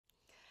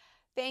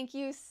Thank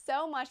you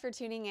so much for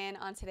tuning in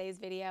on today's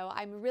video.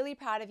 I'm really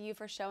proud of you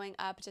for showing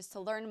up just to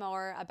learn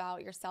more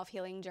about your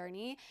self-healing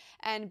journey.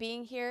 And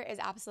being here is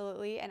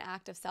absolutely an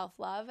act of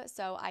self-love,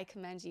 so I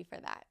commend you for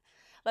that.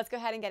 Let's go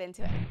ahead and get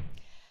into it.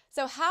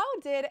 So how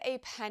did a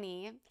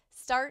penny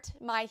start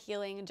my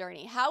healing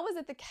journey? How was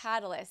it the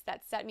catalyst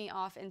that set me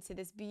off into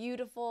this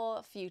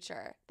beautiful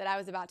future that I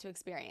was about to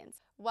experience?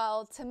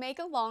 Well, to make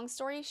a long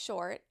story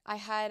short, I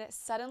had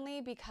suddenly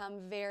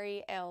become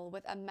very ill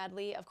with a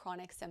medley of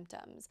chronic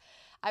symptoms.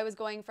 I was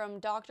going from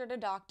doctor to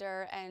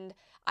doctor and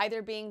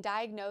either being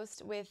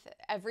diagnosed with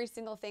every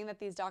single thing that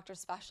these doctors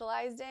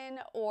specialized in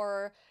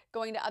or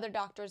going to other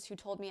doctors who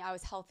told me I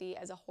was healthy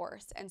as a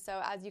horse. And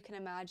so as you can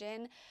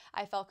imagine,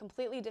 I felt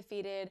completely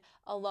defeated,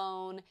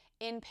 alone,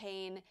 in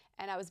pain,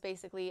 and I was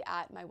basically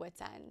at my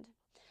wit's end.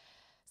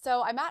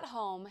 So I'm at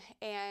home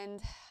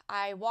and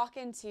I walk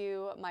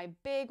into my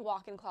big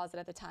walk-in closet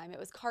at the time. It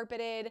was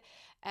carpeted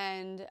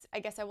and I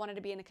guess I wanted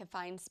to be in a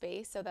confined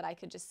space so that I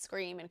could just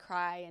scream and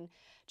cry and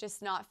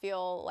just not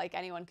feel like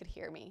anyone could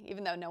hear me,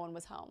 even though no one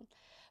was home.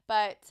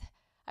 But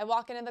I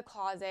walk into the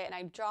closet and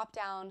I drop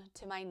down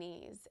to my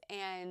knees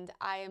and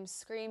I am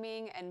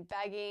screaming and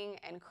begging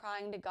and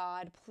crying to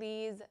God,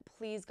 please,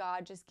 please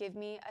God, just give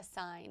me a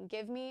sign.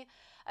 Give me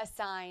a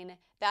sign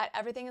that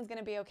everything is going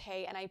to be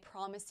okay. And I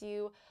promise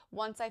you,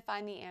 once I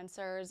find the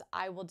answers,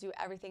 I will do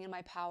everything in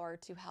my power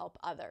to help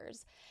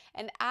others.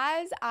 And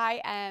as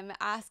I am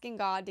asking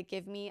God to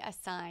give me a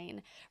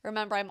sign,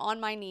 remember I'm on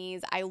my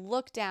knees, I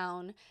look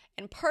down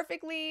and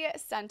perfectly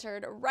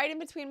centered right in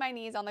between my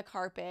knees on the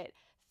carpet,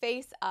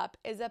 face up,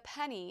 is a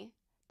penny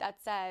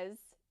that says,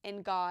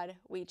 "In God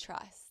we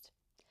trust."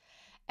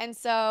 And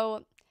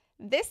so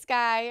this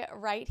guy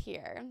right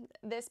here,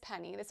 this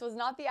penny, this was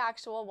not the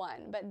actual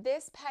one, but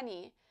this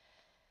penny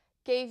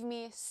gave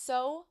me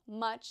so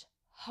much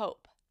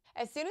hope.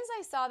 As soon as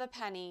I saw the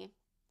penny,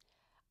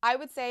 I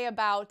would say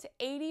about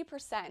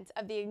 80%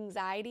 of the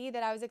anxiety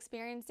that I was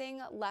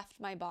experiencing left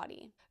my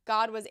body.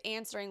 God was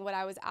answering what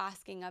I was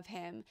asking of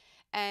him,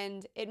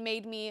 and it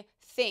made me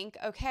think,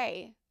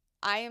 okay,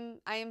 I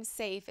am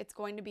safe. It's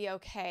going to be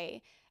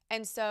okay.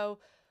 And so,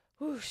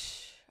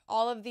 whoosh,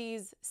 all of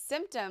these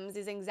symptoms,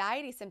 these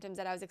anxiety symptoms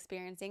that I was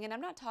experiencing, and I'm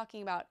not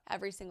talking about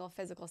every single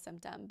physical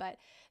symptom, but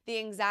the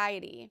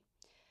anxiety,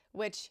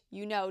 which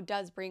you know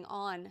does bring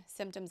on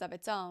symptoms of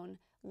its own,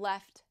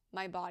 left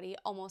my body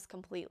almost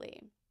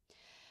completely.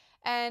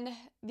 And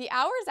the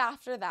hours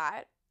after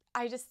that,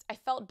 I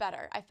felt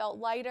better. I felt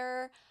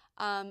lighter.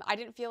 I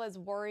didn't feel as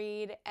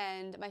worried,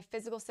 and my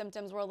physical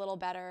symptoms were a little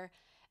better.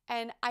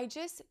 And I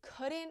just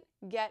couldn't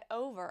get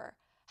over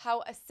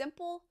how a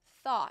simple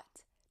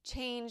thought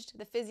changed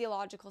the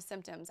physiological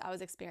symptoms I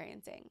was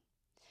experiencing.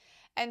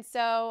 And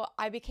so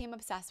I became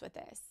obsessed with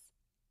this.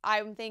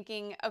 I'm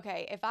thinking,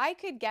 okay, if I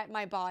could get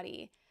my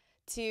body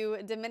to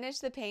diminish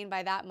the pain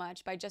by that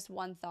much by just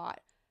one thought,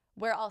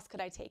 where else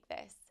could I take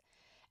this?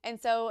 And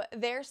so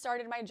there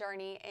started my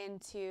journey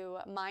into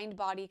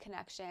mind-body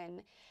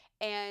connection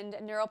and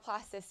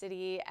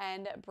neuroplasticity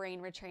and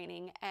brain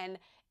retraining. And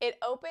it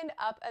opened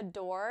up a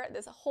door,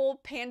 this whole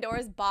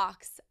Pandora's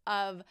box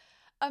of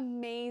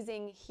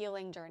amazing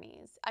healing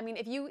journeys. I mean,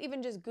 if you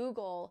even just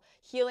Google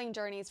healing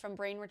journeys from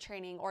brain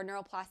retraining or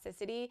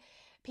neuroplasticity,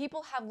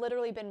 people have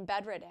literally been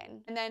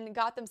bedridden and then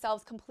got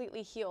themselves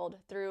completely healed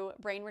through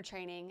brain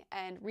retraining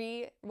and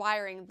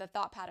rewiring the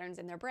thought patterns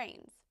in their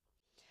brains.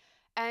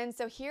 And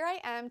so here I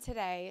am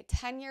today,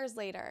 10 years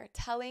later,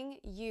 telling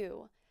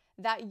you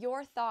that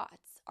your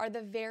thoughts are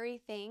the very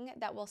thing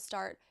that will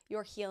start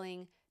your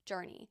healing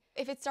journey.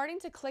 If it's starting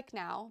to click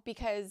now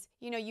because,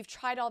 you've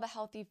tried all the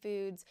healthy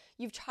foods,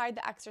 you've tried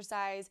the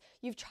exercise,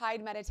 you've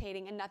tried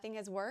meditating and nothing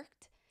has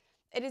worked,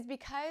 it is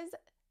because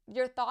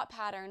your thought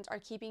patterns are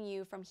keeping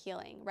you from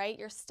healing, right?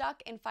 You're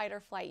stuck in fight or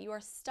flight. You are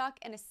stuck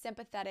in a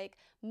sympathetic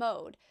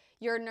mode.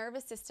 Your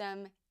nervous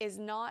system is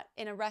not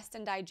in a rest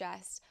and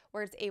digest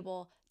where it's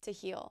able to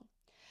heal.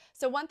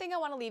 So one thing I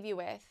want to leave you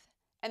with,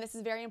 and this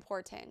is very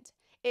important,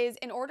 is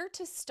in order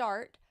to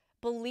start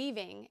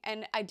believing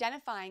and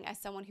identifying as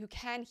someone who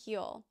can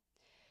heal,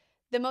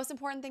 the most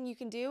important thing you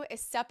can do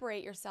is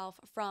separate yourself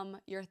from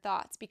your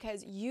thoughts,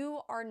 because you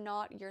are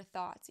not your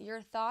thoughts.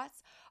 Your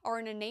thoughts are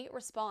an innate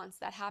response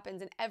that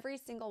happens in every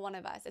single one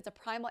of us. It's a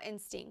primal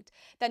instinct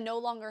that no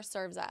longer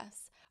serves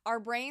us. Our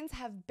brains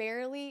have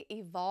barely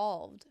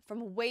evolved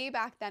from way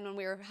back then when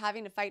we were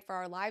having to fight for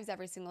our lives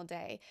every single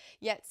day,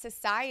 yet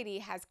society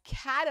has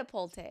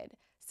catapulted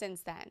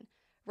since then.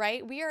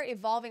 Right? We are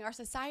evolving. Our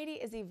society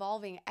is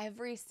evolving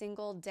every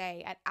single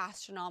day at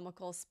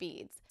astronomical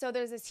speeds. So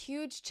there's this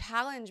huge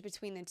challenge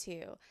between the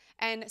two.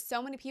 And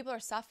so many people are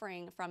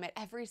suffering from it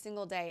every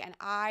single day. And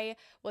I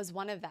was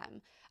one of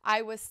them.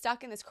 I was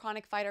stuck in this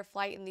chronic fight or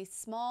flight, and these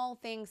small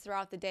things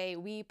throughout the day,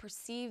 we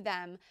perceive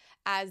them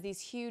as these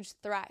huge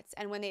threats.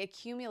 And when they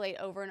accumulate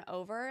over and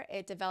over,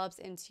 it develops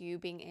into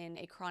being in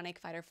a chronic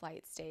fight or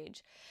flight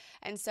stage.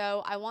 And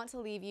so I want to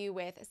leave you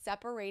with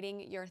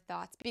separating your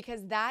thoughts,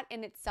 because that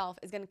in itself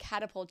is going to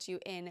catapult you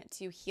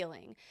into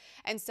healing.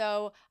 And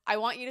so I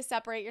want you to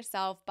separate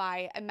yourself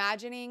by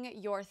imagining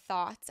your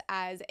thoughts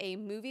as a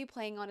movie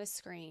playing on a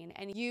screen,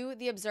 and you,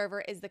 the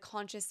observer, is the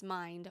conscious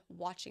mind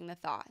watching the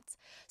thoughts.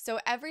 So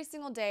every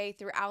single day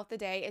throughout the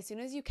day, as soon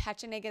as you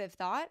catch a negative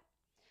thought,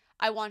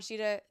 I want you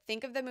to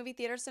think of the movie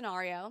theater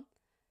scenario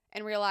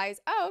and realize,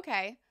 oh,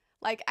 okay,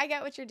 like, I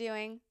get what you're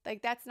doing.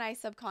 Like, that's nice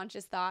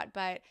subconscious thought,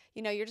 but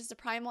you're just a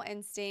primal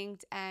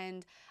instinct,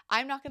 and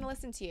I'm not going to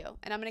listen to you,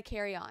 and I'm going to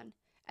carry on.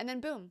 And then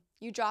boom,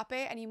 you drop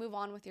it and you move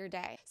on with your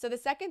day. So the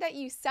second that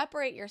you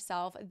separate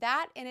yourself,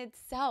 that in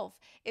itself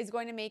is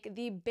going to make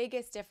the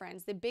biggest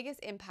difference, the biggest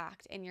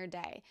impact in your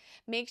day.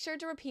 Make sure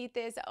to repeat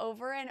this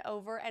over and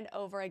over and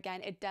over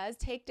again. It does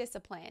take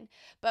discipline,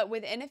 but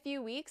within a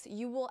few weeks,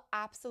 you will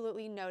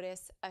absolutely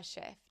notice a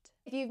shift.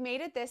 If you've made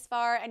it this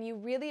far and you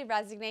really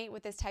resonate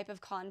with this type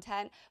of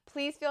content,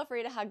 please feel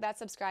free to hug that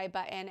subscribe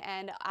button.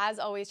 And as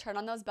always, turn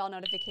on those bell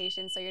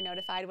notifications so you're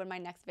notified when my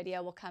next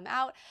video will come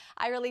out.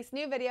 I release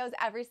new videos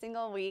every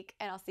single week,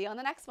 and I'll see you on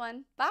the next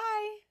one.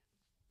 Bye.